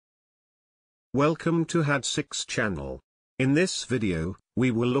Welcome to Had6 channel. In this video,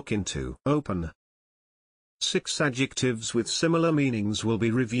 we will look into open. 6 adjectives with similar meanings will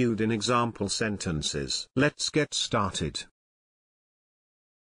be reviewed in example sentences. Let's get started.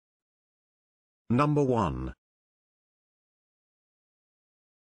 Number 1.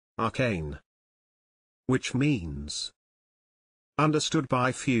 Arcane. Which means understood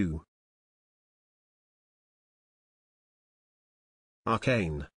by few.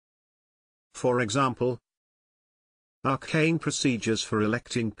 Arcane. For example, arcane procedures for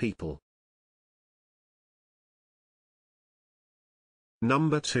electing people.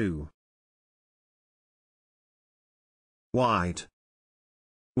 Number 2. Wide.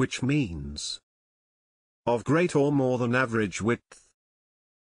 Which means of great or more than average width.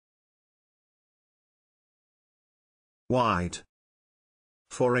 Wide.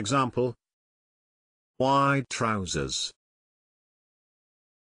 For example, wide trousers.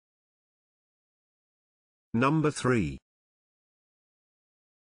 Number 3.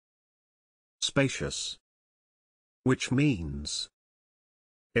 Spacious. Which means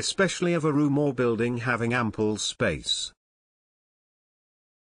especially of a room or building having ample space.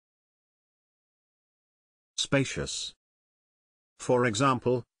 Spacious. For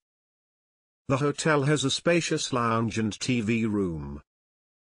example, the hotel has a spacious lounge and TV room.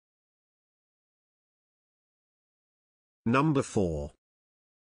 Number 4.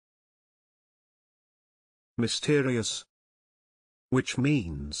 Mysterious. Which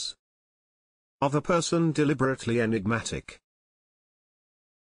means of a person deliberately enigmatic.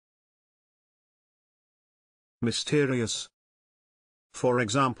 Mysterious. For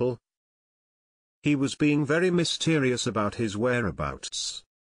example, he was being very mysterious about his whereabouts.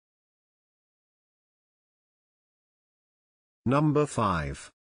 Number 5.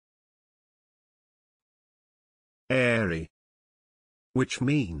 Airy. Which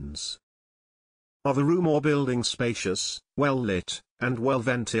means of a room or building spacious, well lit, and well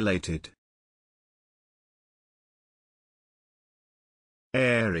ventilated.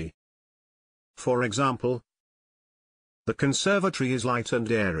 Airy. For example, the conservatory is light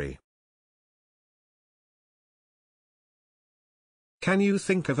and airy. Can you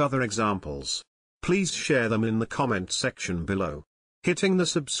think of other examples? Please share them in the comment section below. Hitting the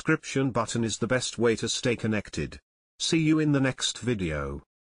subscription button is the best way to stay connected. See you in the next video.